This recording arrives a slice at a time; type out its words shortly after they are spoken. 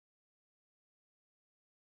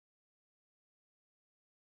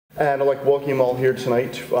And I'd like to welcome you all here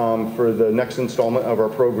tonight for the next installment of our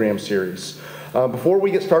program series. Before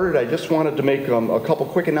we get started, I just wanted to make a couple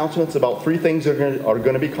quick announcements about three things that are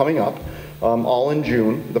going to be coming up, all in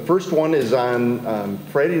June. The first one is on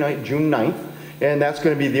Friday night, June 9th, and that's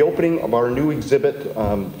going to be the opening of our new exhibit,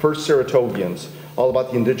 First Saratogians, all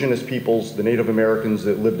about the indigenous peoples, the Native Americans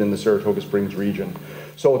that lived in the Saratoga Springs region.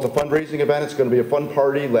 So it's a fundraising event. It's going to be a fun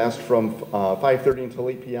party, last from 5:30 until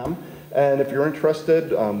 8 p.m. And if you're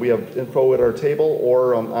interested, we have info at our table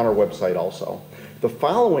or on our website also. The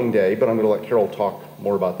following day, but I'm going to let Carol talk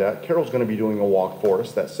more about that, Carol's going to be doing a walk for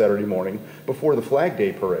us that Saturday morning before the Flag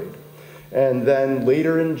Day Parade. And then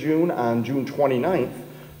later in June, on June 29th,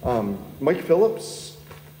 Mike Phillips,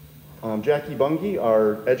 Jackie Bungie,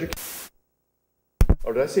 our educator,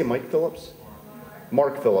 or did I say Mike Phillips?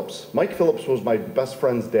 Mark Phillips. Mike Phillips was my best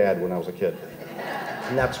friend's dad when I was a kid,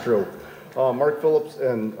 and that's true. Mark Phillips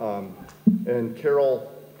and Carol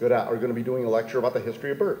Goodall are going to be doing a lecture about the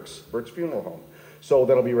history of Burke's Funeral Home. So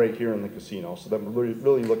that'll be right here in the casino. So I'm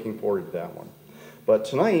really looking forward to that one. But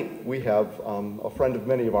tonight we have a friend of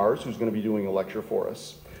many of ours who's going to be doing a lecture for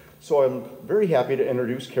us. So I'm very happy to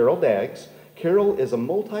introduce Carol Daggs. Carol is a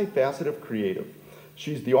multifaceted creative.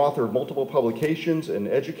 She's the author of multiple publications, an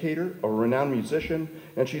educator, a renowned musician,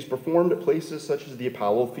 and she's performed at places such as the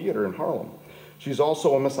Apollo Theater in Harlem. She's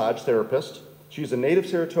also a massage therapist. She's a native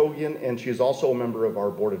Saratogian, and she's also a member of our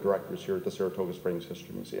board of directors here at the Saratoga Springs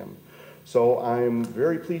History Museum. So I'm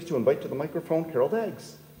very pleased to invite to the microphone Carol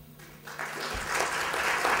Daggs.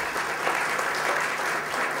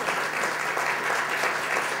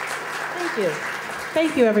 Thank you.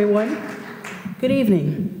 Thank you, everyone. Good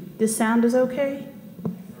evening. This sound is okay?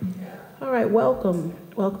 All right, welcome.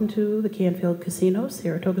 Welcome to the Canfield Casino,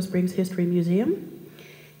 Saratoga Springs History Museum.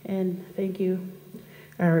 And thank you,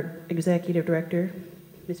 our executive director,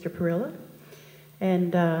 Mr. Perilla.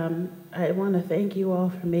 And I want to thank you all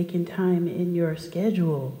for making time in your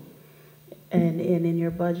schedule and in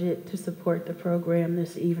your budget to support the program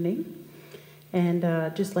this evening. And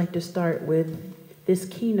just like to start with this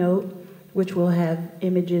keynote, which will have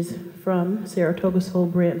images from Saratoga Soul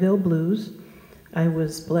Brandtville Blues. I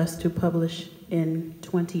was blessed to publish in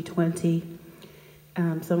 2020.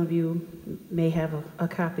 Some of you may have a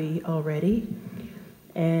copy already.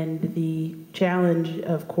 And the challenge,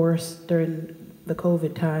 of course, during the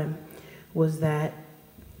COVID time was that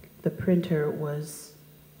the printer was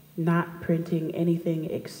not printing anything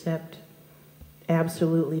except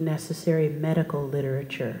absolutely necessary medical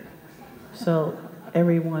literature. So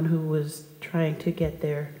everyone who was trying to get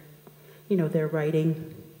their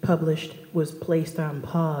writing published was placed on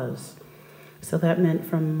pause. So that meant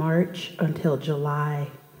from March until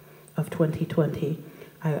July of 2020,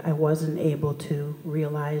 I wasn't able to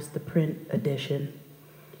realize the print edition.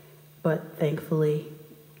 But thankfully,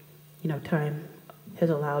 time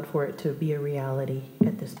has allowed for it to be a reality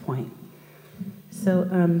at this point. So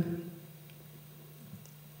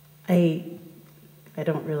I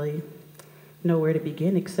don't really know where to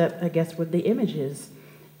begin except, I guess, with the images.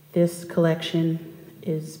 This collection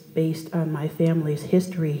is based on my family's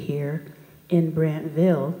history here in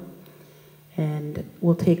Brandtville, and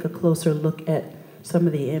we'll take a closer look at some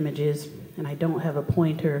of the images. And I don't have a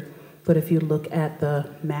pointer, but if you look at the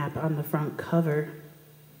map on the front cover,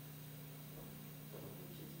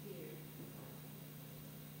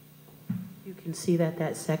 you can see that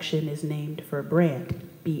that section is named for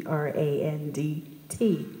Brant,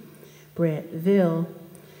 B-R-A-N-D-T, Brandtville,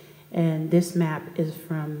 and this map is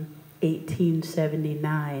from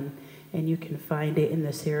 1879, and you can find it in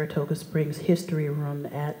the Saratoga Springs History Room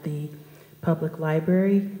at the Public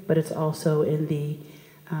Library, but it's also in the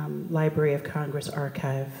Library of Congress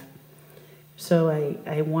archive. So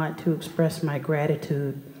I want to express my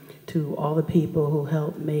gratitude to all the people who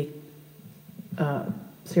helped make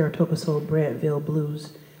Saratoga Soul Brandtville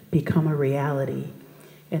Blues become a reality.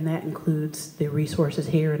 And that includes the resources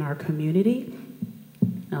here in our community.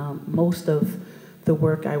 Most of the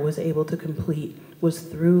work I was able to complete was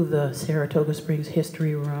through the Saratoga Springs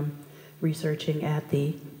History Room, researching at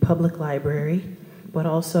the public library, but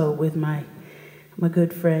also with my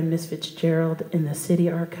good friend, Miss Fitzgerald, in the city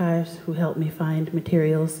archives, who helped me find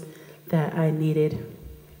materials that I needed.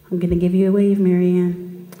 I'm gonna give you a wave,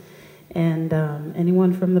 Marianne. And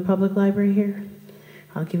anyone from the public library here?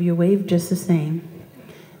 I'll give you a wave just the same.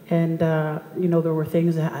 And there were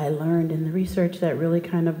things that I learned in the research that really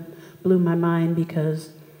kind of blew my mind,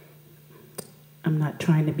 because I'm not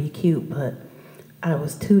trying to be cute, but I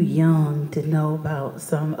was too young to know about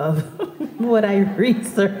some of what I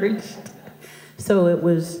researched. So it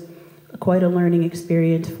was quite a learning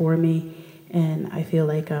experience for me, and I feel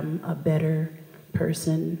like I'm a better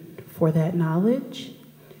person for that knowledge,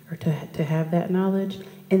 or to have that knowledge,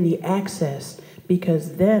 and the access,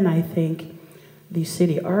 because then I think the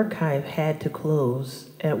city archive had to close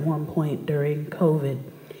at one point during COVID.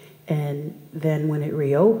 And then when it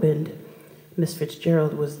reopened, Miss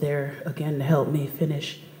Fitzgerald was there again to help me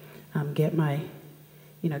finish,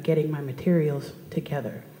 getting my materials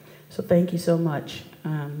together. So thank you so much.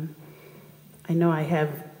 I know I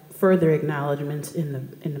have further acknowledgments in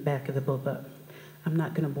the back of the book, but I'm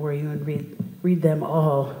not going to bore you and read them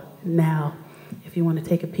all now. If you want to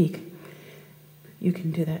take a peek, you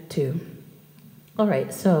can do that too. All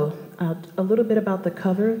right, so a little bit about the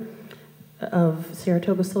cover of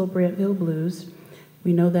Saratoga Soul Brandtville Blues.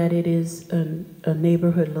 We know that it is a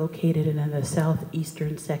neighborhood located in the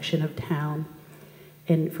southeastern section of town.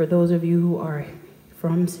 And for those of you who are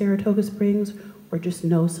from Saratoga Springs or just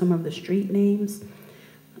know some of the street names,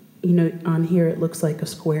 on here it looks like a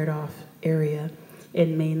squared off area.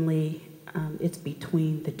 And mainly it's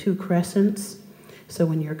between the two crescents. So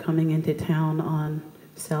when you're coming into town on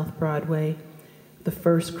South Broadway, the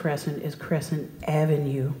first crescent is Crescent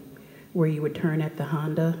Avenue, where you would turn at the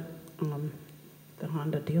Honda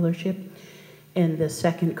dealership. And the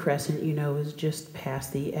second crescent, is just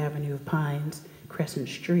past the Avenue of Pines, Crescent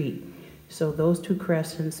Street. So those two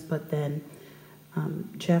crescents, but then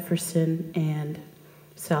Jefferson and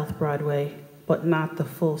South Broadway, but not the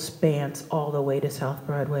full span all the way to South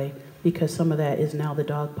Broadway, because some of that is now the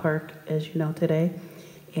dog park, as you know today,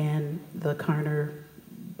 and the Carner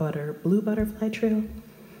Blue Butterfly Trail.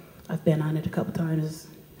 I've been on it a couple times.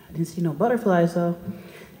 I didn't see no butterflies though,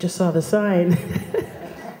 just saw the sign.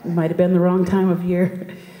 It might have been the wrong time of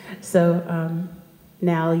year. So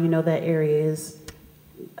now that area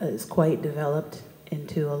is quite developed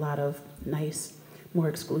into a lot of nice, more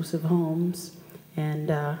exclusive homes,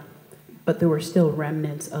 and but there were still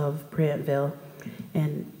remnants of Brandtville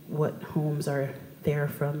and what homes are there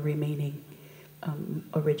from remaining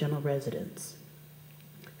original residents.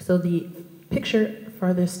 So the picture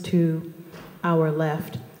farthest to our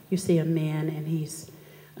left, you see a man, and he's,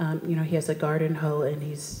 he has a garden hoe, and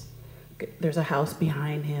there's a house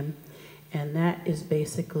behind him, and that is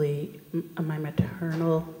basically my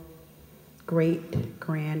maternal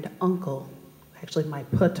great-grand-uncle, actually my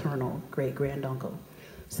paternal great-grand-uncle.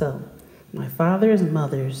 So my father's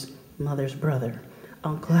mother's brother,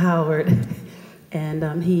 Uncle Howard,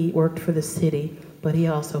 and he worked for the city, but he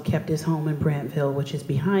also kept his home in Brandtville, which is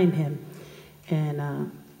behind him.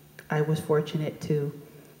 And I was fortunate to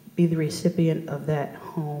be the recipient of that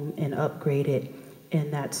home and upgrade it,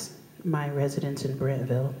 and that's my residence in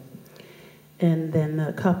Brandtville. And then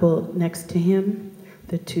the couple next to him,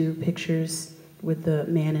 the two pictures with the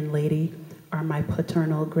man and lady, are my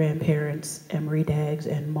paternal grandparents, Emery Daggs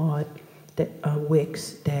and Maud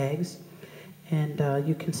Wicks Daggs. And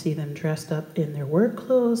you can see them dressed up in their work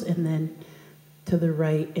clothes, and then to the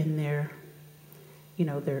right in their,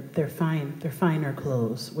 their finer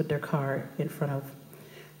clothes with their car in front of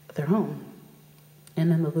their home.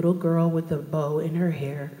 And then the little girl with the bow in her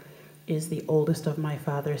hair is the oldest of my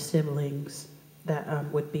father's siblings.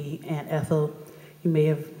 That would be Aunt Ethel. You may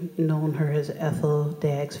have known her as Ethel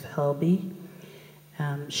Daggs Felby.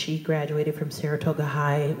 She graduated from Saratoga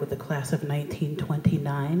High with the class of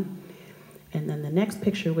 1929. And then the next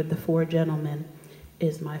picture with the four gentlemen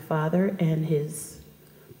is my father and his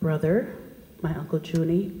brother, my Uncle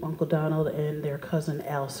Junie, Uncle Donald, and their cousin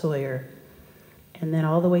Al Sawyer. And then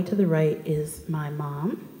all the way to the right is my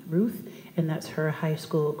mom, Ruth, and that's her high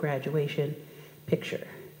school graduation picture.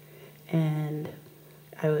 And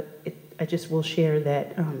I just will share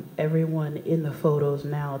that everyone in the photos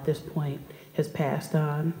now at this point has passed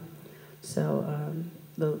on. So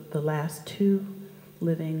the last two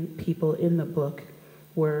living people in the book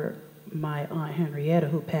were my Aunt Henrietta,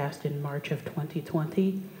 who passed in March of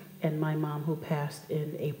 2020, and my mom, who passed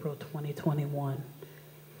in April 2021.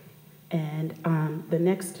 And the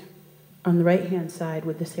next, on the right-hand side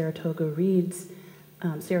with the Saratoga Reeds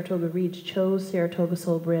chose Saratoga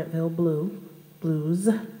Soul Brandtville Blues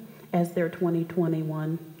as their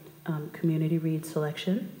 2021 Community Read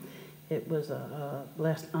selection. It was a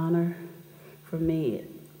blessed honor for me.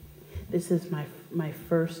 This is my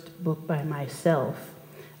first book by myself.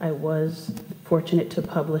 I was fortunate to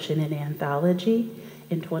publish in an anthology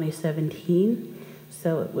in 2017,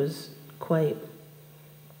 so it was quite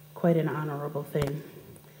an honorable thing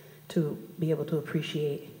to be able to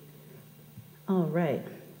appreciate. All right.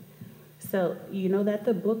 So you know that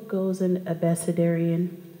the book goes in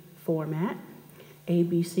abecedarian format,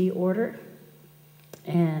 ABC order,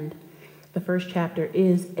 and the first chapter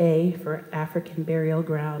is A for African Burial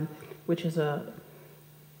Ground, which is a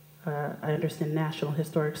I understand, National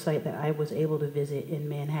Historic Site that I was able to visit in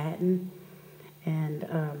Manhattan.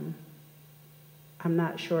 And I'm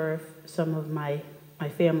not sure if some of my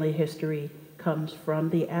family history comes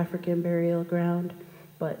from the African burial ground,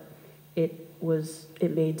 but it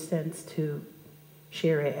made sense to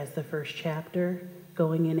share it as the first chapter,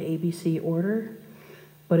 going in ABC order.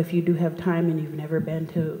 But if you do have time and you've never been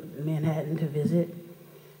to Manhattan to visit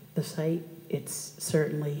the site, it's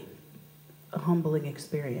certainly a humbling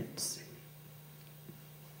experience.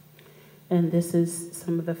 And this is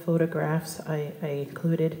some of the photographs I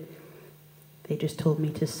included. They just told me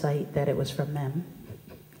to cite that it was from them.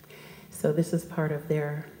 So this is part of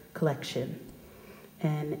their collection.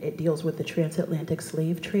 And it deals with the transatlantic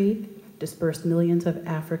slave trade, dispersed millions of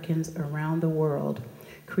Africans around the world,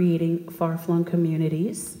 creating far-flung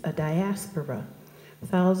communities, a diaspora.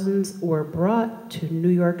 Thousands were brought to New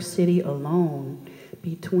York City alone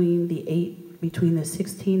between the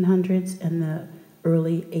 1600s and the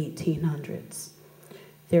early 1800s.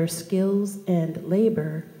 Their skills and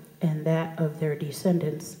labor and that of their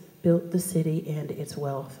descendants built the city and its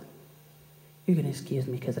wealth. You're gonna excuse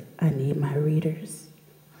me because I need my readers.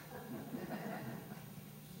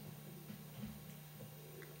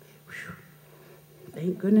 Whew.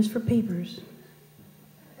 Thank goodness for papers.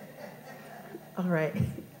 All right.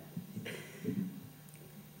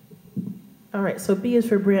 All right, so B is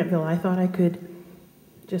for Brandtville. I thought I could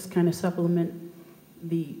just kind of supplement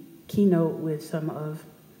the keynote with some of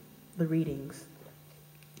the readings.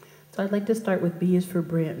 So I'd like to start with B is for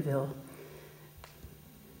Brandtville.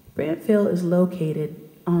 Brandtville is located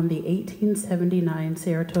on the 1879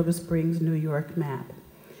 Saratoga Springs, New York map.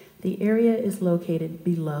 The area is located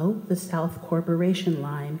below the South Corporation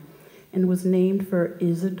line and was named for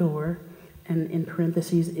Isidore, and in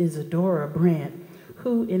parentheses, Isadora Brandt,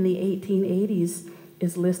 who in the 1880s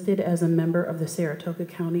is listed as a member of the Saratoga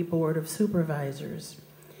County Board of Supervisors.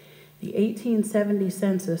 The 1870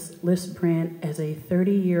 census lists Brandt as a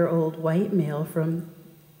 30-year-old white male from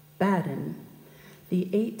Baden. The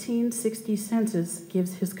 1860 census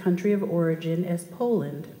gives his country of origin as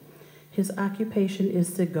Poland. His occupation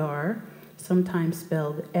is cigar, sometimes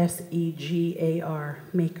spelled S-E-G-A-R,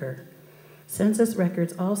 maker. Census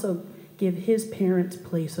records also give his parents'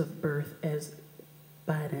 place of birth as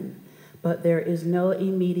Baden, but there is no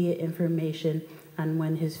immediate information on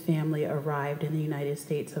when his family arrived in the United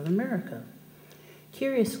States of America.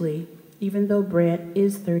 Curiously, even though Brandt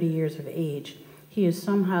is 30 years of age, he is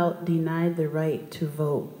somehow denied the right to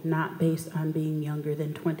vote, not based on being younger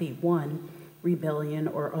than 21, rebellion,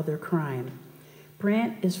 or other crime.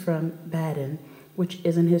 Brandt is from Baden, which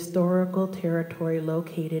is an historical territory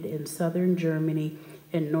located in southern Germany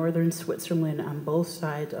and northern Switzerland on both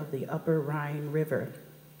sides of the Upper Rhine River.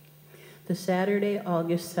 The Saturday,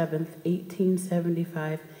 August 7th,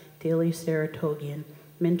 1875 Daily Saratogian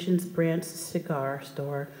mentions Brandt's cigar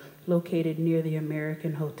store located near the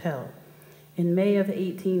American Hotel. In May of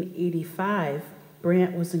 1885,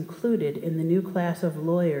 Brandt was included in the new class of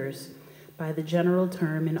lawyers by the General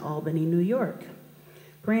Term in Albany, New York.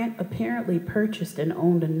 Brandt apparently purchased and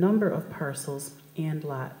owned a number of parcels and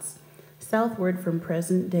lots. Southward from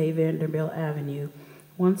present-day Vanderbilt Avenue,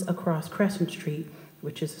 once across Crescent Street,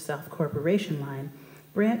 which is the South Corporation line,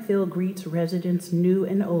 Brandtville greets residents new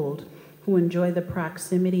and old who enjoy the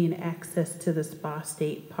proximity and access to the Spa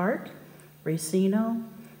State Park, Racino,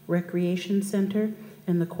 Recreation Center,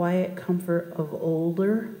 and the quiet comfort of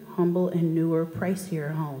older, humble, and newer,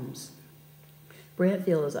 pricier homes.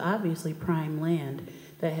 Brandtville is obviously prime land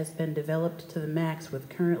that has been developed to the max with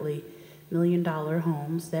currently million-dollar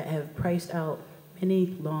homes that have priced out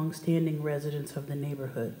many long-standing residents of the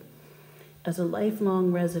neighborhood. As a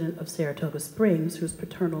lifelong resident of Saratoga Springs, whose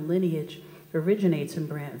paternal lineage originates in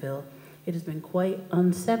Brandtville, it has been quite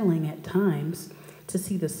unsettling at times to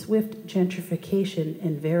see the swift gentrification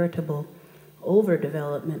and veritable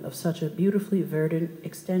overdevelopment of such a beautifully verdant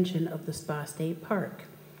extension of the Spa State Park.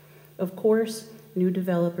 Of course, new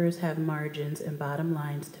developers have margins and bottom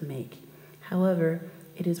lines to make. However,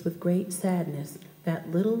 it is with great sadness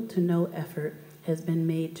that little to no effort has been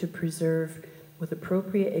made to preserve with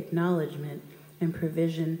appropriate acknowledgement and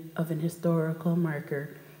provision of an historical marker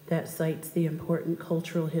that cites the important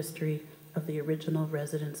cultural history of the original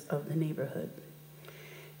residents of the neighborhood.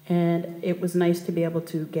 And it was nice to be able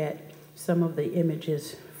to get some of the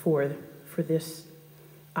images for this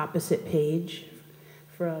opposite page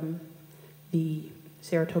from the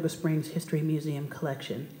Saratoga Springs History Museum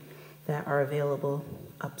collection that are available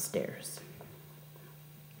upstairs.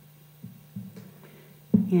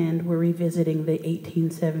 And we're revisiting the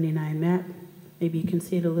 1879 map. Maybe you can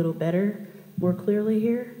see it a little better, more clearly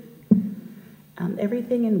here.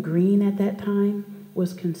 Everything in green at that time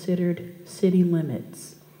was considered city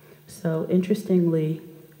limits. So interestingly,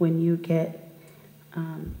 when you get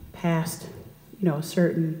past, a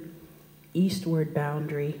certain eastward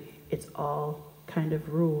boundary, it's all kind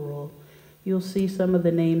of rural. You'll see some of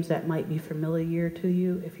the names that might be familiar to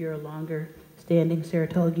you if you're a longer standing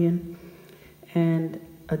Saratogian. And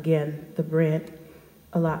again, the Brandt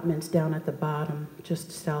allotments down at the bottom,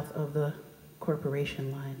 just south of the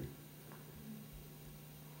corporation line.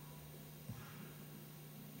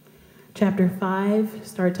 Chapter 5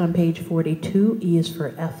 starts on page 42. E is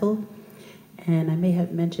for Ethel. And I may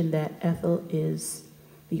have mentioned that Ethel is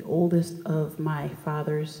the oldest of my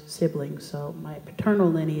father's siblings. So my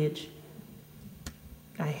paternal lineage,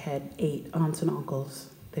 I had 8 aunts and uncles.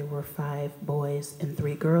 There were 5 boys and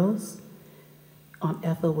 3 girls. Aunt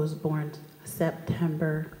Ethel was born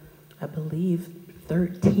September, I believe,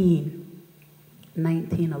 13,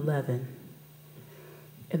 1911.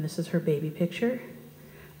 And this is her baby picture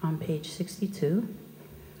on page 62.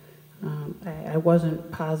 I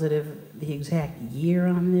wasn't positive the exact year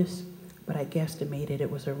on this, but I guesstimated it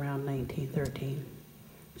was around 1913.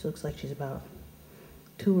 She looks like she's about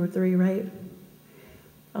 2 or 3, right?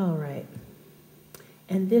 All right.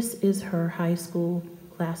 And this is her high school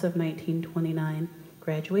class of 1929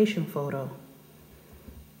 graduation photo.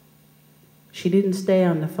 She didn't stay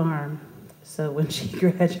on the farm, so when she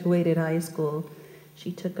graduated high school,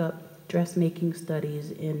 she took up dressmaking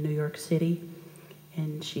studies in New York City,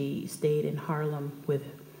 and she stayed in Harlem with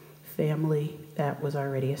family that was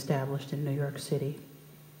already established in New York City.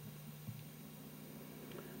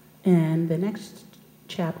 And the next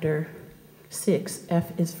chapter, 6,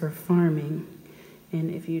 F is for farming. And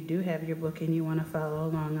if you do have your book and you want to follow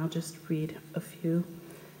along, I'll just read a few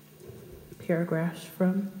paragraphs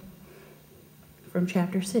from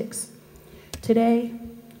chapter 6. Today,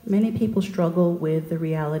 many people struggle with the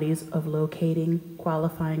realities of locating,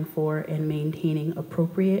 qualifying for, and maintaining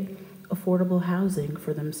appropriate, affordable housing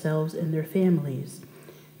for themselves and their families.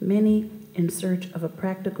 Many, in search of a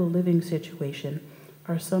practical living situation,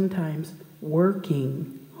 are sometimes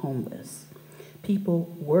working homeless. People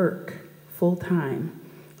work full-time,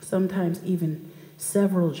 sometimes even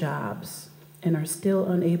several jobs, and are still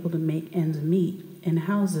unable to make ends meet and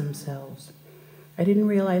house themselves. I didn't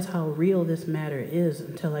realize how real this matter is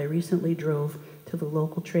until I recently drove to the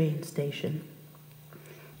local train station.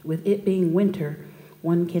 With it being winter,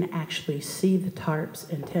 one can actually see the tarps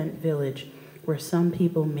and tent village where some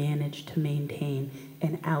people manage to maintain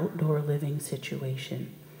an outdoor living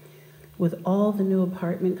situation. With all the new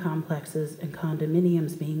apartment complexes and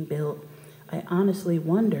condominiums being built, I honestly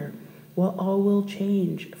wonder what all will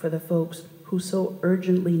change for the folks who so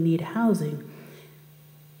urgently need housing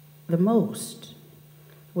the most.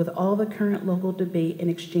 With all the current local debate and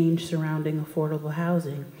exchange surrounding affordable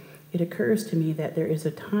housing, it occurs to me that there is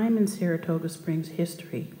a time in Saratoga Springs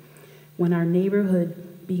history when our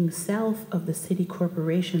neighborhood, being south of the city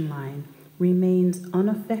corporation line, remains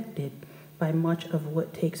unaffected by much of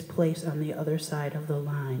what takes place on the other side of the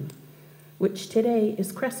line, which today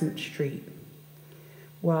is Crescent Street.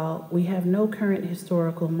 While we have no current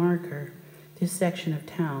historical marker, this section of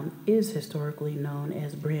town is historically known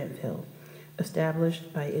as Brandtville,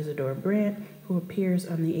 established by Isidore Brandt, who appears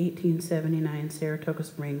on the 1879 Saratoga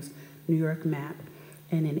Springs, New York map,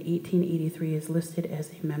 and in 1883 is listed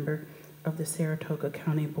as a member of the Saratoga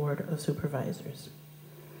County Board of Supervisors.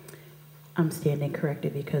 I'm standing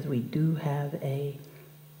corrected because we do have a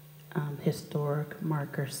historic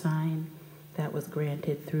marker sign that was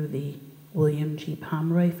granted through the William G.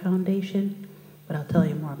 Pomeroy Foundation, but I'll tell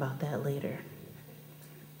you more about that later.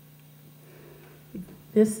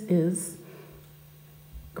 This is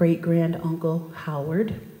great-grand-uncle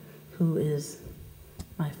Howard, who is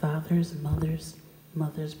my father's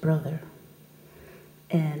mother's brother.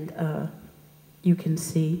 And you can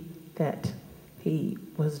see that he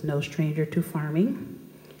was no stranger to farming,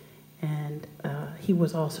 and he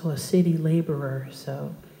was also a city laborer,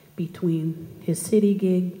 so between his city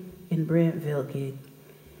gig and Brandtville gig,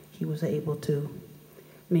 he was able to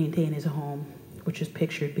maintain his home, which is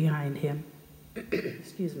pictured behind him.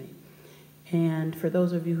 Excuse me. And for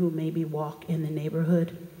those of you who maybe walk in the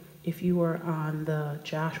neighborhood, if you are on the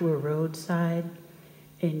Joshua Road side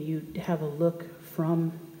and you have a look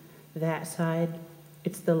from that side,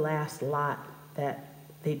 it's the last lot that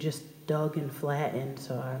they just dug and flattened,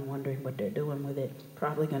 so I'm wondering what they're doing with it.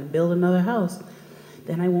 Probably gonna build another house.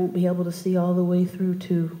 Then I won't be able to see all the way through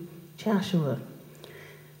to Joshua.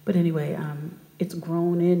 But anyway, it's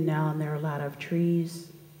grown in now and there are a lot of trees,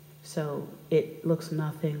 so it looks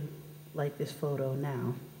nothing like this photo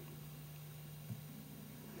now.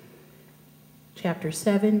 Chapter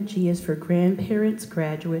 7, G is for grandparents,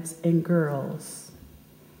 graduates, and girls.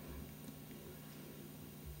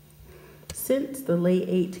 Since the late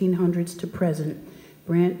 1800s to present,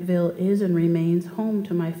 Brandtville is and remains home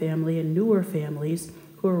to my family and newer families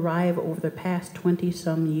who arrive over the past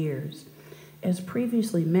 20-some years. As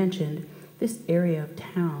previously mentioned, this area of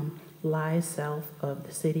town lies south of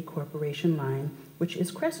the City Corporation line, which is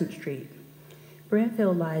Crescent Street.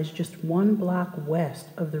 Brandtville lies just 1 block west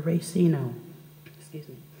of the Racino.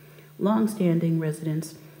 Long-standing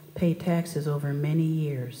residents pay taxes over many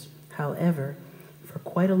years. However, for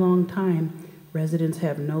quite a long time, residents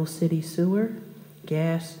have no city sewer,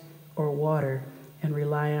 gas, or water and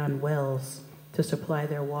rely on wells to supply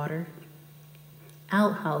their water,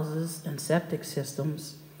 outhouses and septic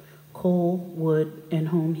systems, coal, wood, and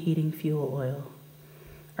home heating fuel oil.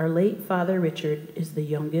 Our late father Richard is the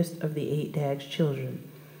youngest of the 8 Daggs children.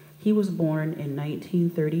 He was born in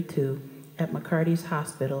 1932 at McCarty's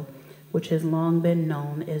Hospital, which has long been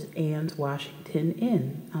known as Ann's Washington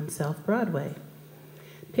Inn on South Broadway.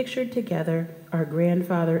 Pictured together are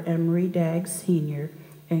grandfather Emery Daggs Sr.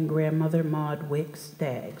 and grandmother Maud Wicks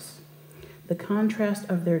Daggs. The contrast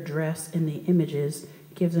of their dress in the images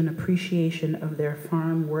gives an appreciation of their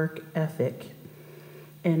farm work ethic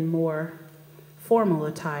and more formal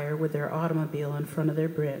attire with their automobile in front of their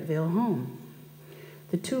Brandtville home.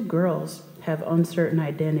 The 2 girls have uncertain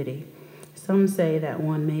identity. Some say that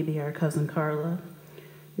one may be our cousin Carla.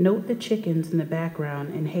 Note the chickens in the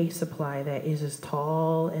background and hay supply that is as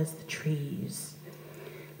tall as the trees.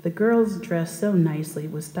 The girls dress so nicely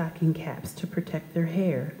with stocking caps to protect their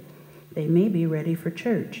hair. They may be ready for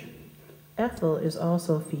church. Ethel is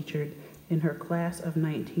also featured in her class of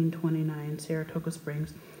 1929 Saratoga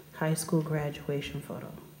Springs High School graduation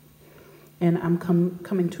photo. And I'm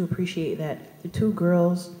coming to appreciate that the 2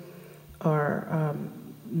 girls are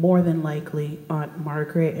more than likely Aunt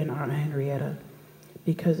Margaret and Aunt Henrietta,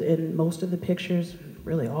 because in most of the pictures,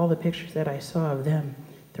 really all the pictures that I saw of them,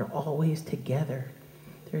 they're always together.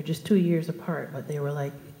 They're just 2 years apart, but they were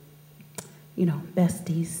like, you know,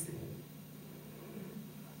 besties.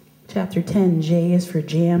 Chapter 10, J is for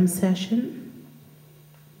jam session.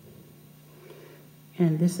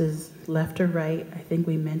 And this is left or right, I think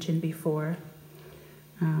we mentioned before.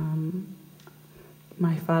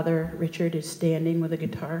 My father, Richard, is standing with a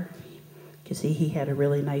guitar. You can see he had a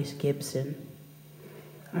really nice Gibson.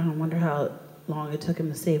 I don't wonder how long it took him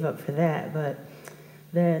to save up for that, but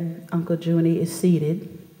then Uncle Junie is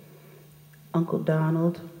seated, Uncle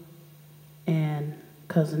Donald, and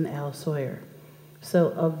Cousin Al Sawyer. So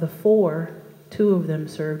of the 4, 2 of them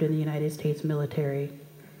served in the United States military.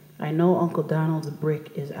 I know Uncle Donald's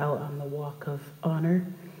brick is out on the Walk of Honor.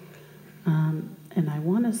 And I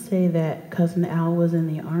want to say that Cousin Al was in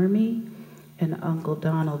the Army and Uncle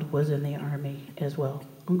Donald was in the Army as well.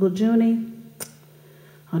 Uncle Junie,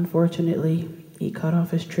 unfortunately, he cut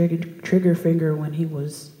off his trigger finger when he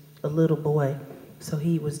was a little boy, so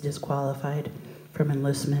he was disqualified from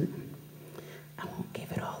enlistment. I won't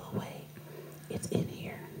give it all away. It's in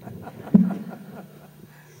here.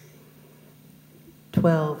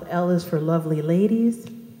 12, L is for lovely ladies.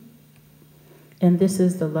 And this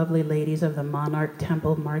is the lovely ladies of the Monarch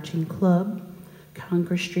Temple Marching Club,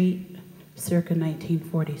 Congress Street, circa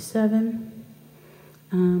 1947.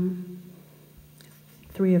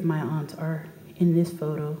 3 of my aunts are in this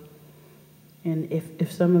photo. And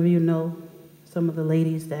if some of you know some of the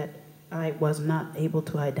ladies that I was not able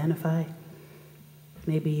to identify,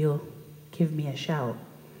 maybe you'll give me a shout.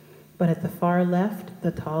 But at the far left, the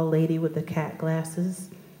tall lady with the cat glasses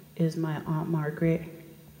is my Aunt Margaret,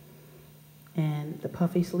 and the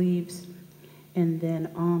puffy sleeves. And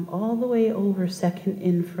then all the way over, second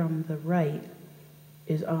in from the right,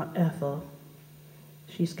 is Aunt Ethel.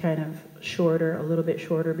 She's kind of shorter, a little bit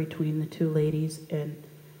shorter between the 2 ladies, and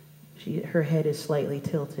her head is slightly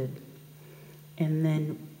tilted. And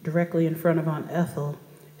then directly in front of Aunt Ethel,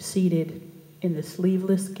 seated in the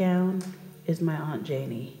sleeveless gown, is my Aunt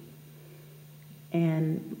Janie.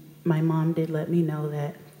 And my mom did let me know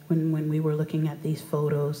that when we were looking at these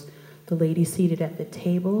photos, the lady seated at the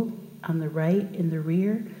table on the right in the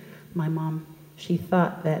rear, my mom, she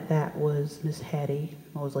thought that that was Miss Hattie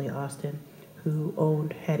Mosley Austin, who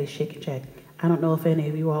owned Hattie's Chicken Shack. I don't know if any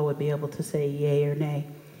of you all would be able to say yay or nay,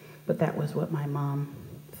 but that was what my mom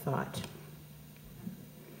thought.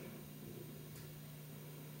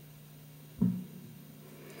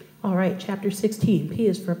 All right, chapter 16. P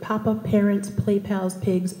is for Papa, Parents, Play Pals,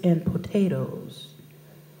 Pigs, and Potatoes.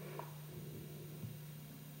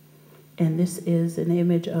 And this is an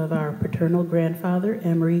image of our paternal grandfather,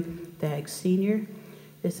 Emery Daggs Sr.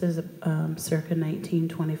 This is circa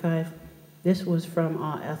 1925. This was from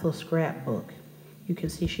Ethel's scrapbook. You can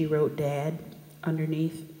see she wrote Dad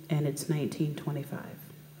underneath, and it's 1925.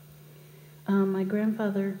 My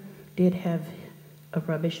grandfather did have a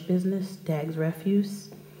rubbish business, Daggs Refuse.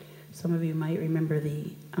 Some of you might remember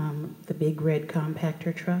the big red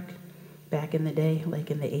compactor truck back in the day, like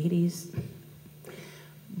in the 80s.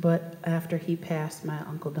 But after he passed, my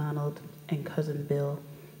Uncle Donald and Cousin Bill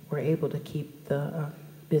were able to keep the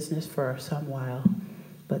business for some while,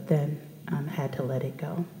 but then had to let it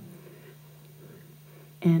go.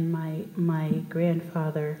 And my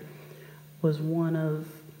grandfather was one of,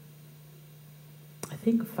 I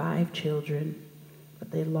think, 5 children,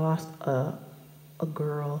 but they lost a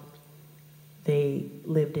girl. They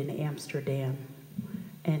lived in Amsterdam,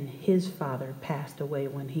 and his father passed away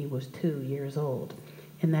when he was 2 years old,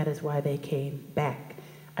 and that is why they came back.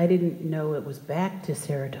 I didn't know it was back to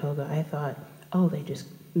Saratoga. I thought, oh, they just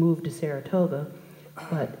moved to Saratoga.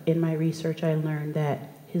 But in my research, I learned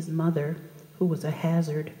that his mother, who was a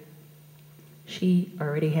hazard, she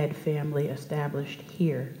already had family established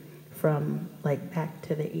here from like back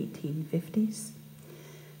to the 1850s.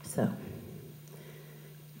 So,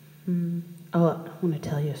 I want to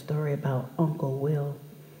tell you a story about Uncle Will,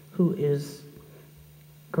 who is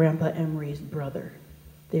Grandpa Emery's brother.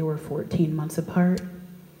 They were 14 months apart.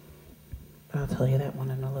 I'll tell you that one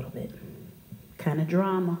in a little bit. Kind of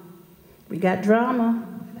drama. We got drama.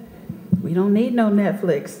 We don't need no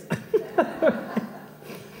Netflix.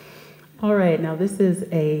 All right, now this is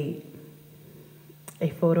a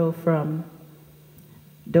photo from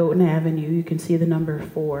Doughton Avenue. You can see the number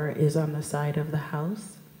 4 is on the side of the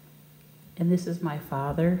house. And this is my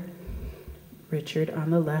father, Richard,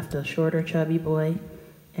 on the left, a shorter, chubby boy,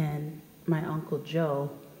 and my Uncle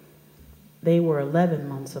Joe. They were 11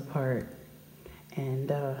 months apart.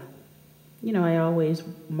 And, you know, I always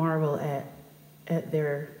marvel at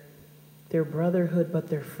their brotherhood, but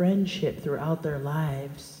their friendship throughout their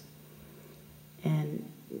lives.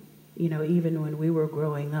 And, you know, even when we were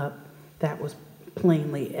growing up, that was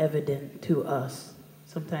plainly evident to us.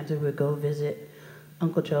 Sometimes we would go visit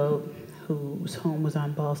Uncle Joe, whose home was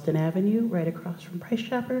on Ballston Avenue, right across from Price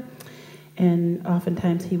Chopper. And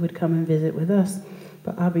oftentimes he would come and visit with us.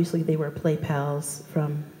 But obviously they were play pals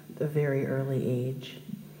from a very early age.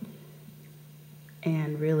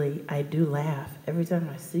 And really, I do laugh. Every time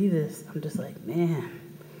I see this, I'm just like, man,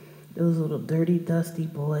 those little dirty, dusty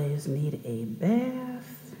boys need a bath.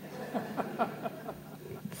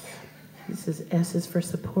 This is S is for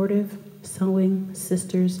supportive, sewing,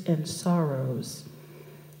 sisters, and sorrows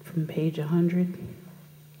from page 100.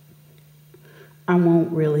 I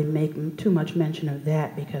won't really make too much mention of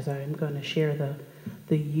that because I'm going to share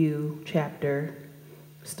the U chapter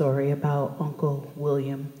story about Uncle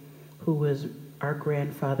William, who was our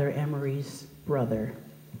grandfather Emery's brother.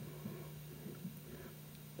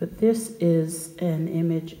 But this is an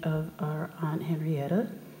image of our Aunt Henrietta,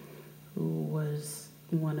 who was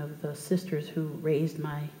one of the sisters who raised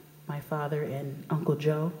my father and Uncle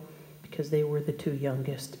Joe, because they were the 2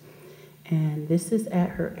 youngest. And this is at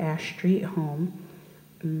her Ash Street home,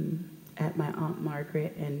 at my Aunt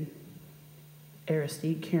Margaret and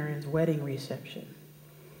Aristide Karen's wedding reception.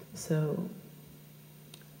 So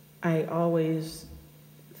I always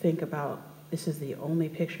think about, this is the only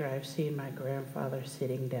picture I've seen my grandfather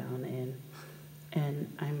sitting down in,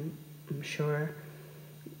 and I'm sure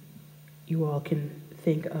you all can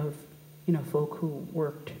think of, you know, folk who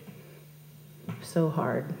worked so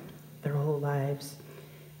hard their whole lives,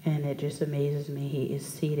 and it just amazes me. He is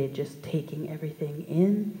seated just taking everything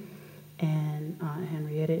in, and Aunt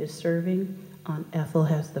Henrietta is serving. Aunt Ethel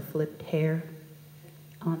has the flipped hair.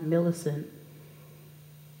 Aunt Millicent,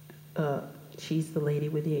 she's the lady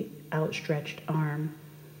with the outstretched arm.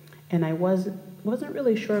 And I wasn't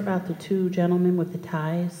really sure about the 2 gentlemen with the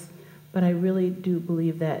ties, but I really do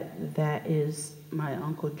believe that that is my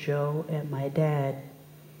Uncle Joe and my dad,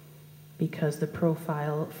 because the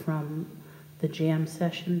profile from the jam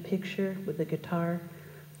session picture with the guitar,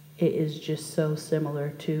 it is just so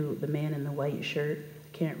similar to the man in the white shirt.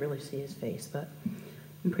 I can't really see his face, but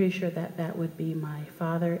I'm pretty sure that that would be my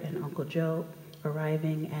father and Uncle Joe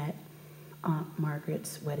arriving at Aunt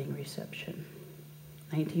Margaret's wedding reception,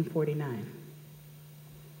 1949.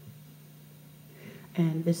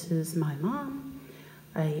 And this is my mom.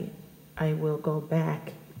 I will go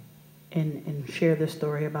back and share the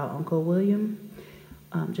story about Uncle William,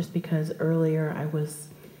 just because earlier I was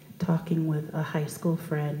talking with a high school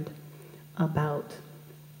friend about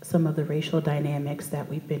some of the racial dynamics that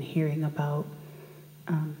we've been hearing about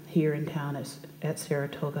here in town at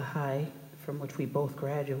Saratoga High, from which we both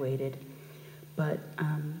graduated. But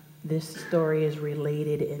this story is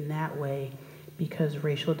related in that way because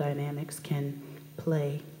racial dynamics can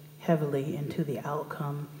play heavily into the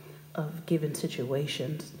outcome of given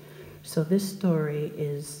situations. So this story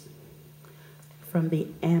is from the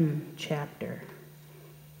M chapter.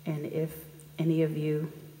 And if any of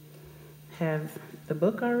you have the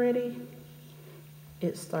book already,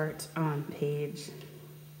 it starts on page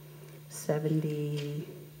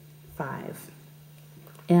 75.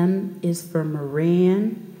 M is for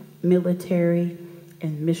Moran, military,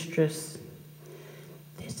 and mistress.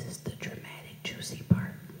 This is the dramatic, juicy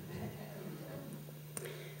part.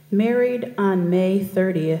 Married on May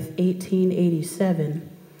 30th, 1887,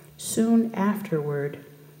 soon afterward,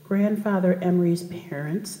 Grandfather Emery's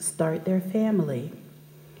parents start their family.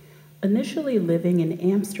 Initially living in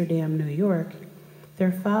Amsterdam, New York,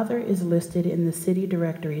 their father is listed in the city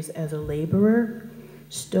directories as a laborer,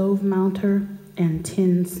 stove mounter, and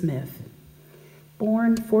tinsmith.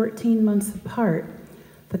 Born 14 months apart,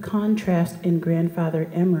 the contrast in Grandfather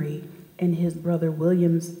Emery and his brother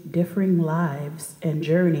William's differing lives and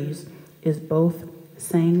journeys is both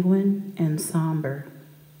sanguine and somber.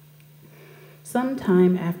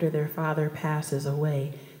 Sometime after their father passes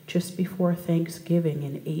away, just before Thanksgiving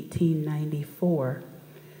in 1894,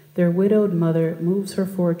 their widowed mother moves her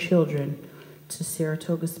 4 children to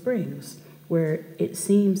Saratoga Springs, where it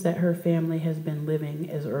seems that her family has been living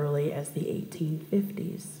as early as the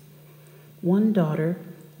 1850s. One daughter,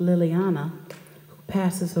 Liliana, who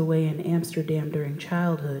passes away in Amsterdam during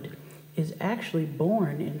childhood, is actually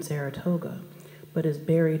born in Saratoga, but is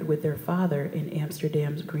buried with their father in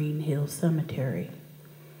Amsterdam's Green Hill Cemetery.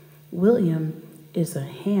 William is a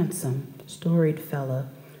handsome, storied fella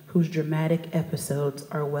whose dramatic episodes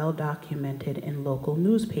are well documented in local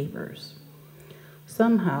newspapers.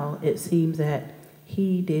 Somehow, it seems that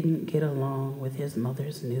he didn't get along with his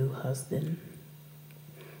mother's new husband.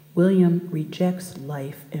 William rejects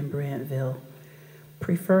life in Brandtville,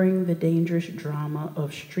 preferring the dangerous drama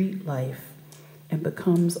of street life, and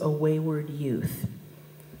becomes a wayward youth.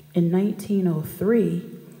 In 1903,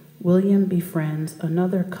 William befriends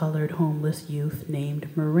another colored homeless youth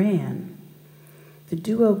named Moran. The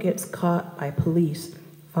duo gets caught by police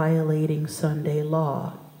violating Sunday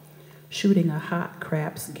law, shooting a hot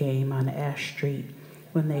craps game on Ash Street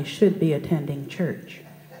when they should be attending church.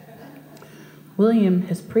 William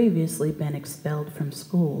has previously been expelled from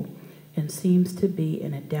school and seems to be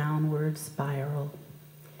in a downward spiral.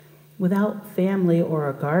 Without family or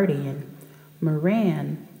a guardian,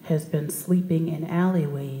 Moran has been sleeping in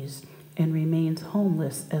alleyways and remains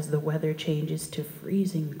homeless as the weather changes to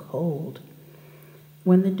freezing cold.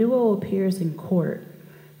 When the duo appears in court,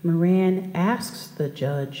 Moran asks the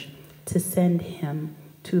judge to send him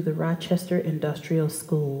to the Rochester Industrial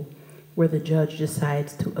School, where the judge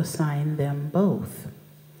decides to assign them both.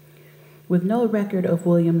 With no record of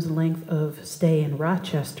William's length of stay in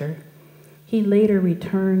Rochester, he later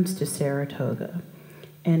returns to Saratoga,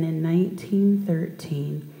 and in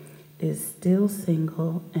 1913 is still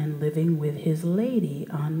single and living with his lady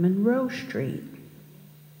on Monroe Street.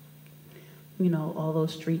 You know, all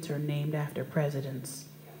those streets are named after presidents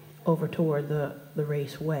over toward the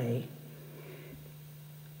raceway.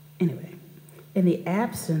 Anyway, in the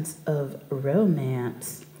absence of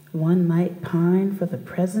romance, one might pine for the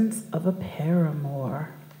presence of a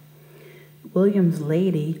paramour. William's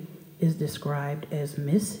lady is described as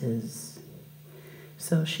Mrs.,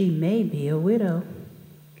 so she may be a widow.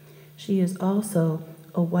 She is also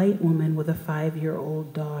a white woman with a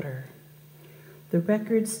 5-year-old daughter. The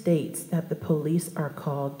record states that the police are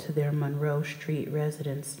called to their Monroe Street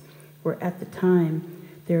residence, where at the time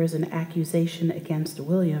there is an accusation against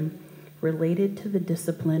William related to the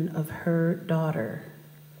discipline of her daughter.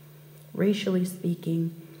 Racially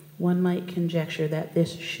speaking, one might conjecture that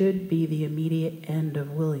this should be the immediate end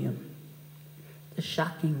of William. The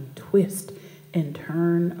shocking twist and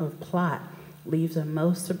turn of plot leaves a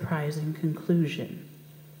most surprising conclusion.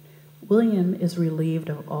 William is relieved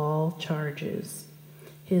of all charges.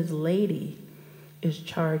 His lady is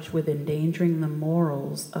charged with endangering the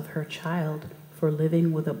morals of her child for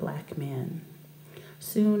living with a black man.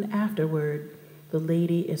 Soon afterward, the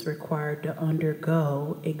lady is required to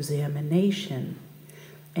undergo examination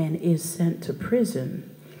and is sent to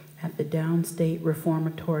prison at the Downstate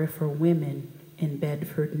Reformatory for Women in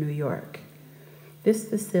Bedford, New York. This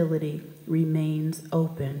facility remains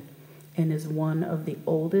open and is one of the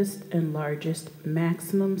oldest and largest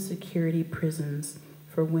maximum security prisons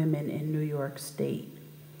for women in New York State.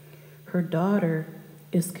 Her daughter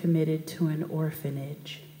is committed to an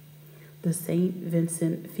orphanage, the St.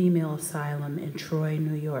 Vincent Female Asylum in Troy,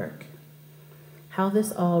 New York. How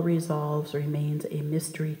this all resolves remains a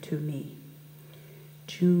mystery to me.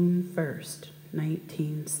 June 1st,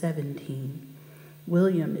 1917.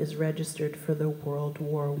 William is registered for the World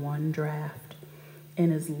War I draft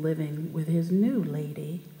and is living with his new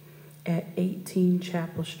lady at 18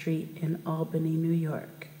 Chapel Street in Albany, New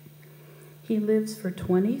York. He lives for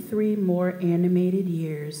 23 more animated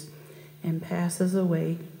years and passes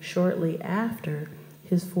away shortly after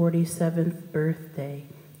his 47th birthday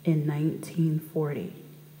in 1940.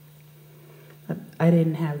 I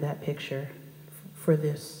didn't have that picture for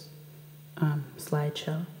this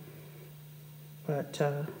slideshow, but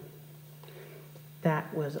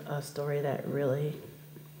that was a story that really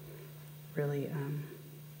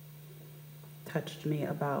touched me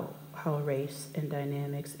about how race and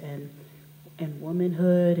dynamics and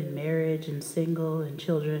womanhood and marriage and single and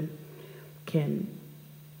children can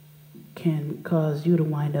cause you to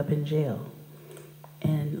wind up in jail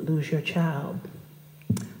and lose your child.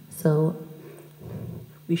 So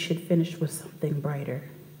we should finish with something brighter,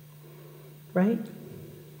 right?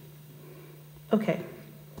 Okay.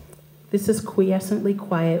 This is Quiescently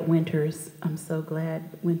Quiet Winters. I'm so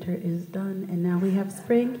glad winter is done and now we have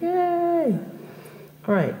spring. Yay!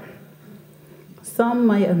 All right. Some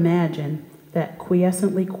might imagine that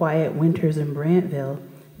quiescently quiet winters in Brandtville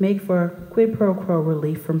make for quid pro quo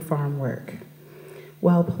relief from farm work.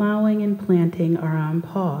 While plowing and planting are on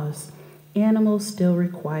pause, animals still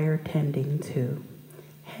require tending to.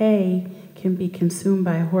 Hay can be consumed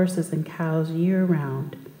by horses and cows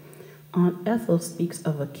year-round. Aunt Ethel speaks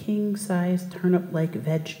of a king-sized turnip-like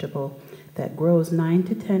vegetable that grows 9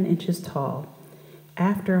 to 10 inches tall.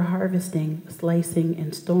 After harvesting, slicing,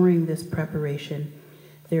 and storing this preparation,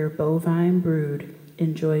 their bovine brood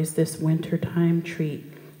enjoys this wintertime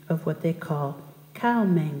treat of what they call cow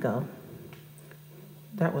mango.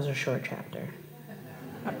 That was a short chapter.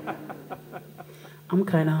 I'm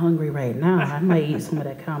kind of hungry right now. I might eat some of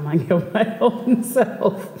that cow mango my own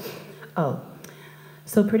self. Oh,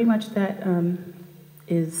 so pretty much that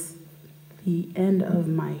is the end of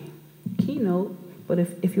my keynote. But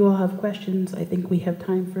if you all have questions, I think we have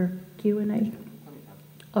time for Q&A.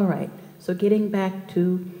 All right. So getting back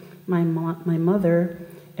to my mother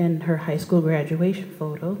and her high school graduation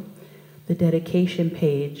photo, the dedication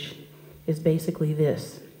page is basically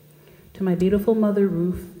this. To my beautiful mother,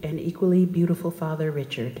 Ruth, and equally beautiful father,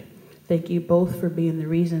 Richard, thank you both for being the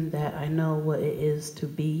reason that I know what it is to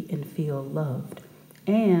be and feel loved.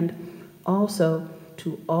 And also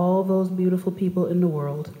to all those beautiful people in the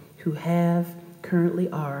world who have, currently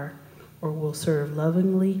are, or will serve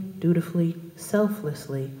lovingly, dutifully,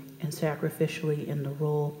 selflessly, and sacrificially in the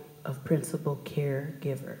role of principal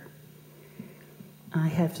caregiver. I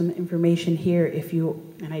have some information here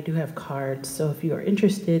and I do have cards, so if you are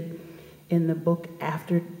interested in the book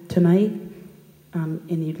after tonight and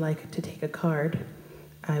you'd like to take a card,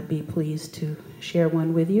 I'd be pleased to share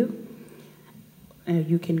one with you.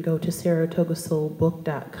 You can go to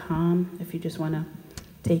saratogasoulbook.com if you just want to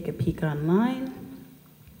take a peek online.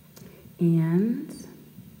 And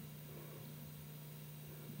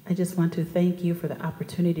I just want to thank you for the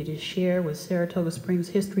opportunity to share with Saratoga Springs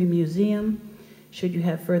History Museum. Should you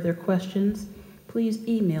have further questions, please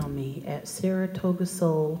email me at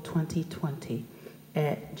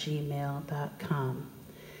saratogasoul2020@gmail.com.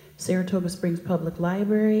 Saratoga Springs Public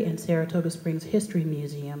Library and Saratoga Springs History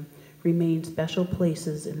Museum remain special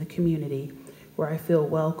places in the community where I feel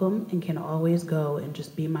welcome and can always go and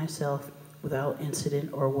just be myself without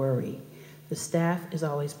incident or worry. The staff is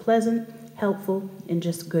always pleasant, helpful, and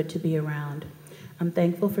just good to be around. I'm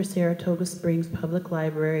thankful for Saratoga Springs Public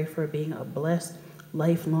Library for being a blessed,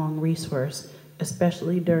 lifelong resource,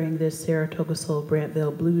 especially during this Saratoga Soul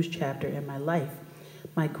Brandtville Blues chapter in my life.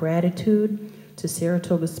 My gratitude to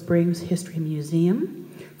Saratoga Springs History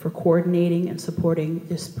Museum for coordinating and supporting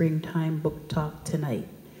this springtime book talk tonight.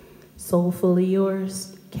 Soulfully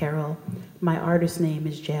yours, Carol. My artist name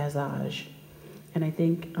is Jazzage. And I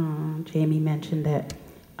think Jamie mentioned that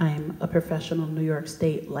I'm a professional New York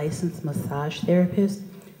State licensed massage therapist,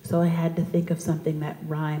 so I had to think of something that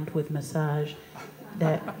rhymed with massage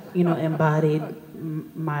that, embodied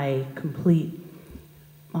my complete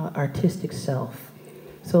artistic self.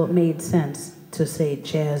 So it made sense to say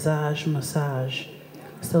Jazzage Massage.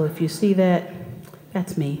 So if you see that,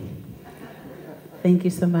 that's me. Thank you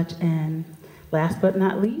so much. And last but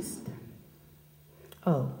not least,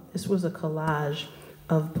 this was a collage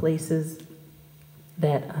of places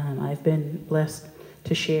that I've been blessed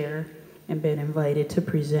to share and been invited to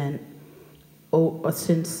present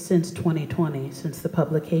since 2020, since the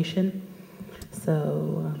publication.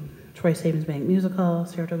 So Troy Savings Bank Music Hall,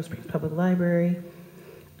 Saratoga Springs Public Library,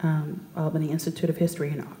 Albany Institute of History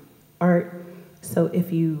and Art. So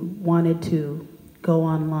if you wanted to go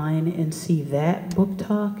online and see that book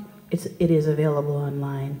talk, it is available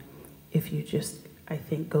online. If you just, I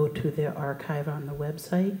think, go to the archive on the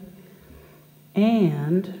website.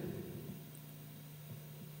 And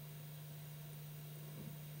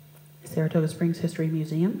Saratoga Springs History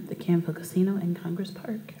Museum, the Canfield Casino, and Congress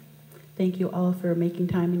Park. Thank you all for making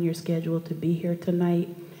time in your schedule to be here tonight.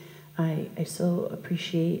 I so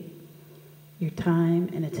appreciate your time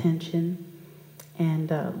and attention, and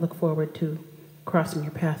look forward to crossing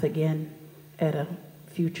your path again at a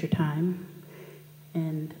future time.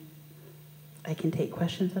 And I can take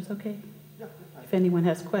questions, that's okay? Yeah. If anyone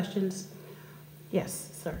has questions. Yes,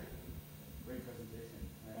 sir. Great presentation.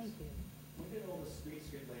 Nice. Thank you. When did all the streets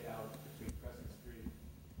get laid out between Crescent Street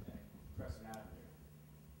and Crescent Avenue?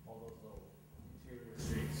 All those little interior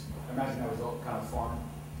streets. I imagine that was all kind of farm.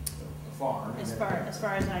 A farm. As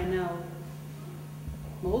far as I know,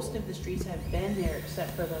 most of the streets have been there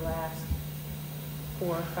except for the last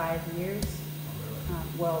 4 or 5 years.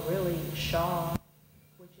 Well, really, Shaw,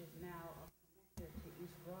 which is now a connector to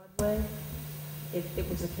East Broadway. It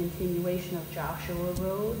was a continuation of Joshua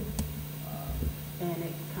Road, and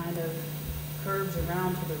it kind of curves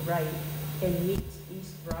around to the right and meets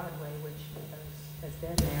East Broadway, which has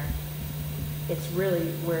been there. It's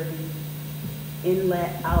really where the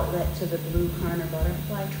inlet, outlet to the Blue Corner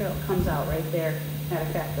Butterfly Trail comes out right there. Matter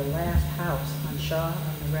of fact, the last house on Shaw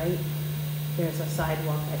on the right, there's a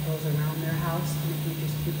sidewalk that goes around their house, and if you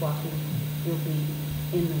just keep walking, you'll be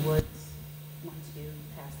in the woods once you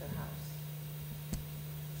pass their house.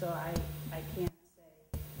 So I can't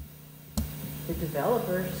say the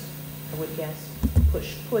developers, I would guess,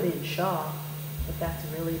 put in Shaw, but that's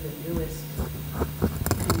really the newest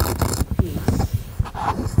piece.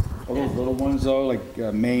 All those little ones though, like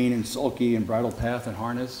Maine and Sulky and Bridle Path and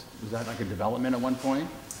Harness, was that like a development at one point?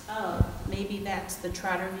 Oh, maybe that's the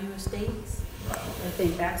Trotterview Estates. I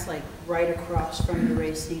think that's like right across from the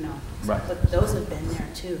Racino. Right. But those have been there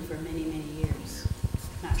too for many, many years.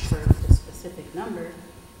 Not sure of the specific number,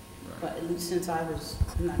 but at least since I'm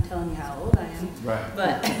not telling you how old I am. Right.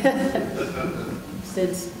 But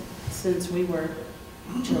since we were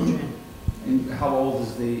children. And how old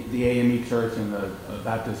is the AME church and the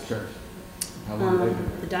Baptist church? How long have they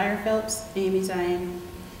been The Dyer Phelps AME Zion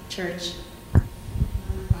Church, I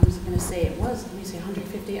was going to say it was, let me say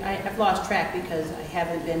 150. I've lost track because I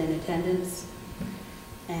haven't been in attendance,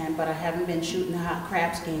 but I haven't been shooting a hot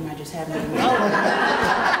craps game. I just haven't been involved.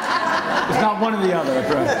 It's not one or the other,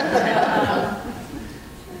 right?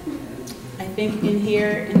 I think in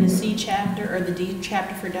here, in the C chapter, or the D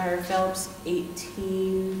chapter for Dyer Phelps,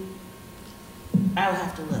 18, I'll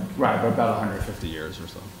have to look. Right, but about 150 years or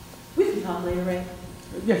so. We can talk later, right?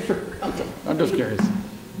 Yeah, sure. Okay. I'm just curious.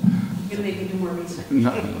 You're going to make me do more research.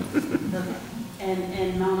 No. Okay.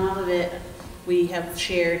 And Mount Olivet, we have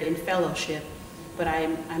shared in fellowship, but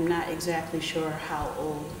I'm not exactly sure how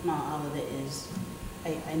old Mount Olivet is.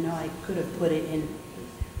 I know I could have put it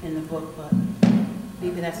in the book, but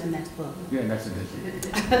maybe that's the next book. Yeah, next edition.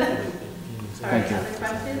 All right, other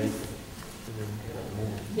questions?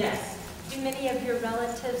 Yes. Do many of your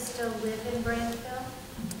relatives still live in Brandtville?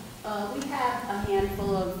 We have a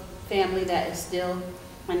handful of family that is still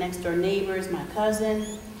my next door neighbors, my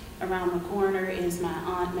cousin. Around the corner is my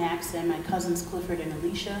Aunt Max and my cousins Clifford and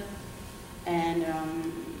Alicia. And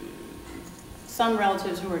some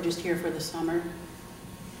relatives who are just here for the summer.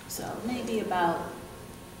 So maybe about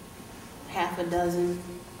half a dozen,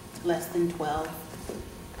 less than 12.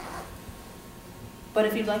 But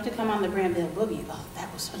if you'd like to come on the Brandtville Boogie, oh,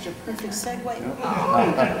 that was such a perfect segue.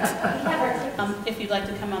 If you'd like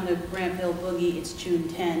to come on the Brandtville Boogie, it's June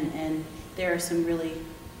 10, and there are some really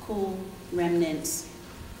cool remnants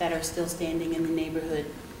that are still standing in the neighborhood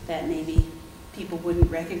that maybe people wouldn't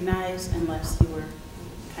recognize unless you were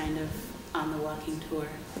kind of on the walking tour.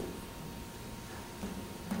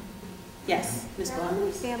 Yes, Ms. How many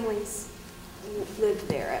Blunt? families lived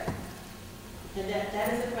there? And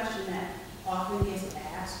that is a question that often gets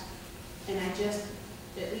asked, and I just,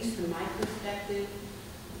 at least from my perspective,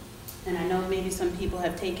 and I know maybe some people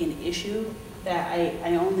have taken issue that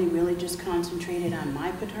I only really just concentrated on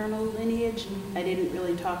my paternal lineage. I didn't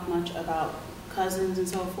really talk much about cousins and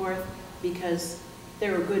so forth, because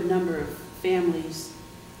there are a good number of families,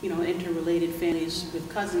 you know, interrelated families with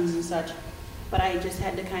cousins and such, but I just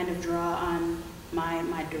had to kind of draw on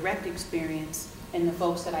my direct experience and the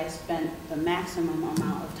folks that I spent the maximum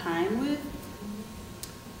amount of time with.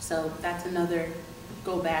 So that's another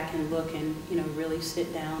go back and look and, you know, really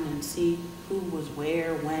sit down and see who was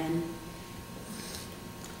where, when.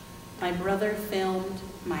 My brother filmed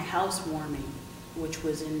my housewarming, which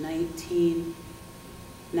was in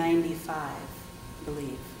 1995, I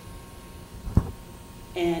believe.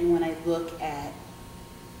 And when I look at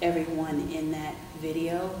everyone in that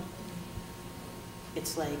video,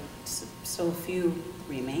 it's like so few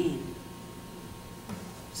remain.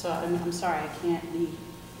 So I'm sorry, I can't be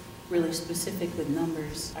really specific with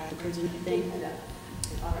numbers. There's anything?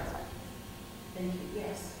 All right. Thank you.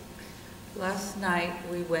 Yes. Last night,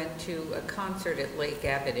 we went to a concert at Lake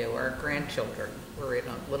Avenue. Our grandchildren were in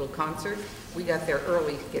a little concert. We got there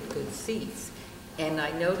early to get good seats. And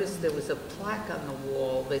I noticed there was a plaque on the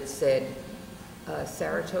wall that said,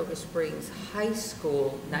 Saratoga Springs High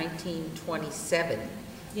School, 1927.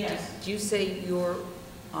 Yes. Did you say your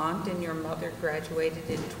aunt and your mother graduated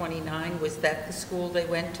in 29? Was that the school they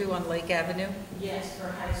went to on Lake Avenue? Yes, for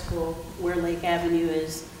high school, where Lake Avenue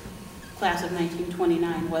is, class of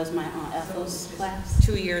 1929 was my Aunt Ethel's class.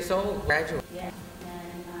 2 years old, graduated. Yeah,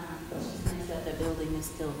 and it's nice that the building is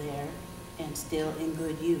still there and still in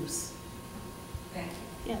good use. Thank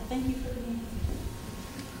you. Yeah, thank you for being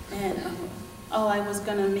here. And, oh, I was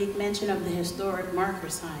gonna make mention of the historic marker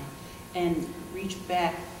sign and reach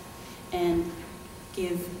back and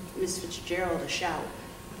give Ms. Fitzgerald a shout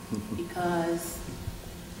because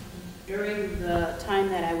during the time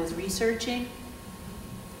that I was researching,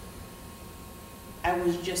 I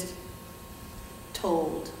was just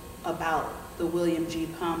told about the William G.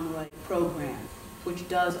 Pomeroy program, which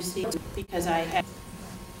does see because I had,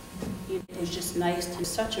 it was just nice to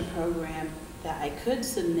such a program that I could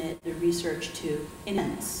submit the research to.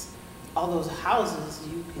 All those houses,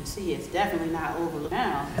 you can see it's definitely not overlooked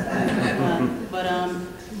now.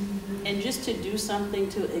 And just to do something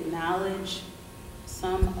to acknowledge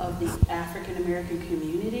some of the African American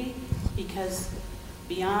community, because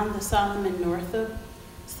beyond the Solomon Northup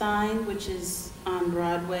sign, which is on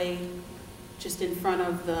Broadway, just in front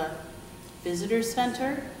of the visitor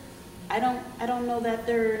center, I don't know that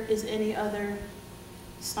there is any other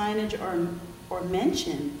signage or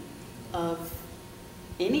mention of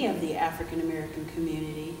any of the African American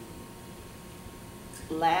community.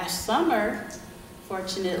 Last summer,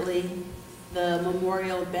 fortunately, the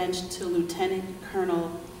memorial bench to Lieutenant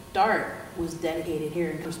Colonel Dart was dedicated here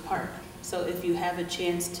in Coors Park. So if you have a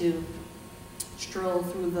chance to stroll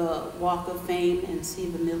through the Walk of Fame and see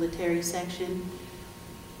the military section,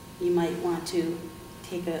 you might want to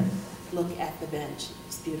take a look at the bench.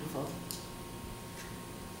 It's beautiful.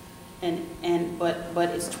 But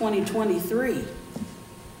it's 2023,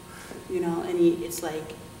 you know, and it's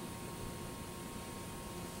like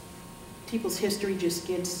people's history just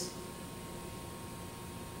gets,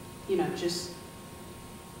 you know, just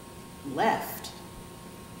left.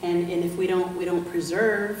 And if we don't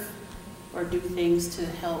preserve or do things to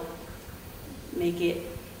help make it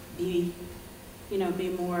be, you know, be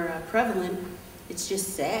more prevalent, it's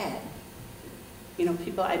just sad. You know,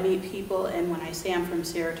 I meet people, and when I say I'm from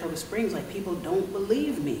Saratoga Springs, like, people don't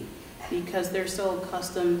believe me because they're so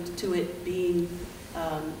accustomed to it being,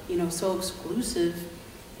 you know, so exclusive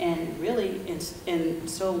and really and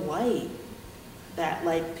so white that,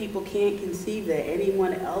 like, people can't conceive that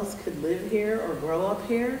anyone else could live here or grow up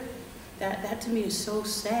here. That to me is so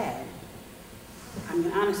sad. I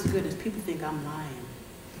mean, honest to goodness, people think I'm lying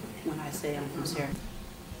when I say I'm from Saratoga.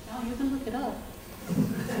 No, you can look it up.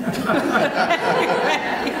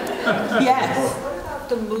 Yes. What about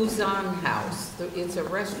the Muzan House? It's a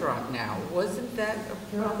restaurant now. Wasn't that a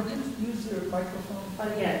prominent? Use your microphone.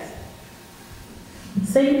 Yes.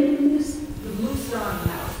 Say it again, please. The Muzan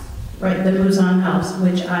House. Right, the Muzan House,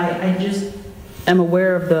 which I just am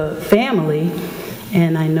aware of the family,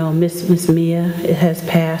 and I know Miss Mia has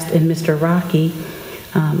passed and Mr. Rocky,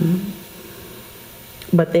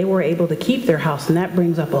 but they were able to keep their house, and that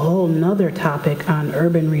brings up a whole nother topic on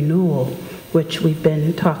urban renewal, which we've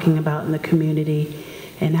been talking about in the community,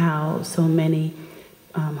 and how so many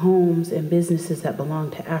homes and businesses that belong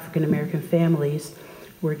to African American families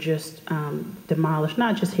were just demolished,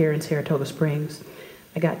 not just here in Saratoga Springs.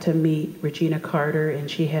 I got to meet Regina Carter,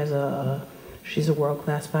 and she has she's a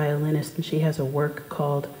world-class violinist, and she has a work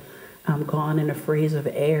called Gone in a Phrase of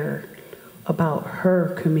Air about her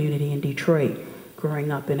community in Detroit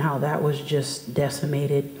growing up and how that was just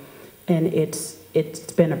decimated. And it's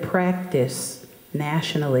been a practice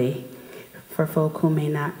nationally for folk who may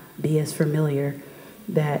not be as familiar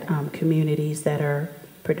that communities that are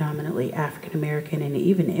predominantly African American and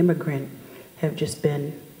even immigrant have just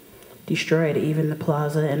been destroyed. Even the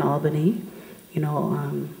plaza in Albany, you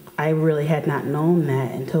know, I really had not known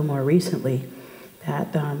that until more recently,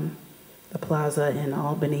 that the plaza in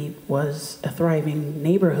Albany was a thriving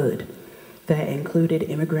neighborhood. that included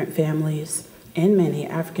immigrant families and many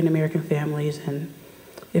African American families. And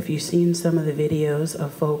if you've seen some of the videos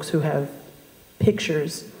of folks who have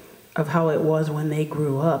pictures of how it was when they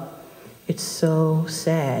grew up, it's so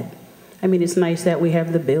sad. I mean, it's nice that we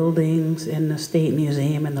have the buildings and the State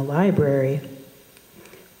Museum and the library,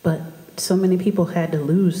 but so many people had to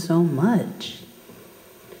lose so much.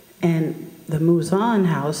 And the Muzan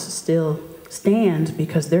house still stands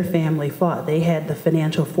because their family fought. They had the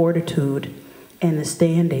financial fortitude and the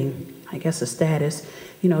standing, I guess the status,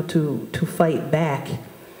 you know, to fight back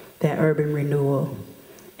that urban renewal.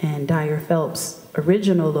 And Dyer Phelps'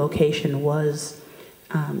 original location was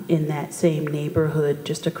in that same neighborhood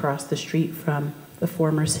just across the street from the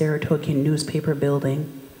former Saratogian newspaper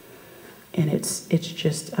building. And it's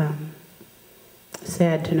just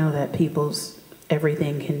sad to know that people's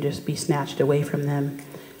everything can just be snatched away from them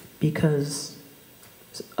because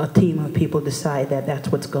a team of people decide that that's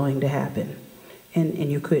what's going to happen.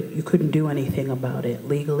 And you couldn't do anything about it,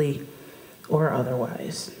 legally or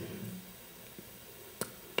otherwise.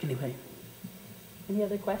 Anyway, any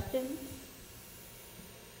other questions?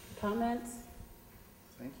 Comments?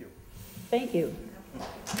 Thank you. Thank you.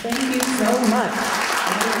 Thank you so much.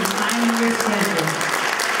 That was your schedule.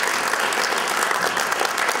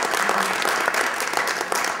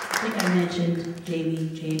 I think I mentioned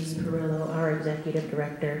James Perillo, our executive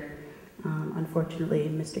director. Unfortunately,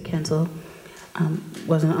 Mr. Kensel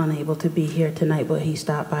wasn't unable to be here tonight, but he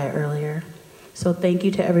stopped by earlier. So thank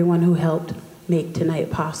you to everyone who helped make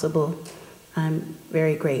tonight possible. I'm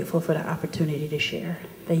very grateful for the opportunity to share.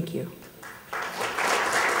 Thank you.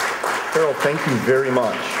 Carol, thank you very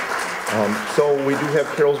much. So we do have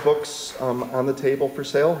Carol's books on the table for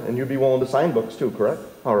sale, and you'd be willing to sign books too, correct?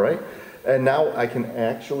 All right. And now I can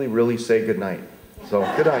actually really say good night. So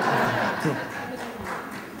good night.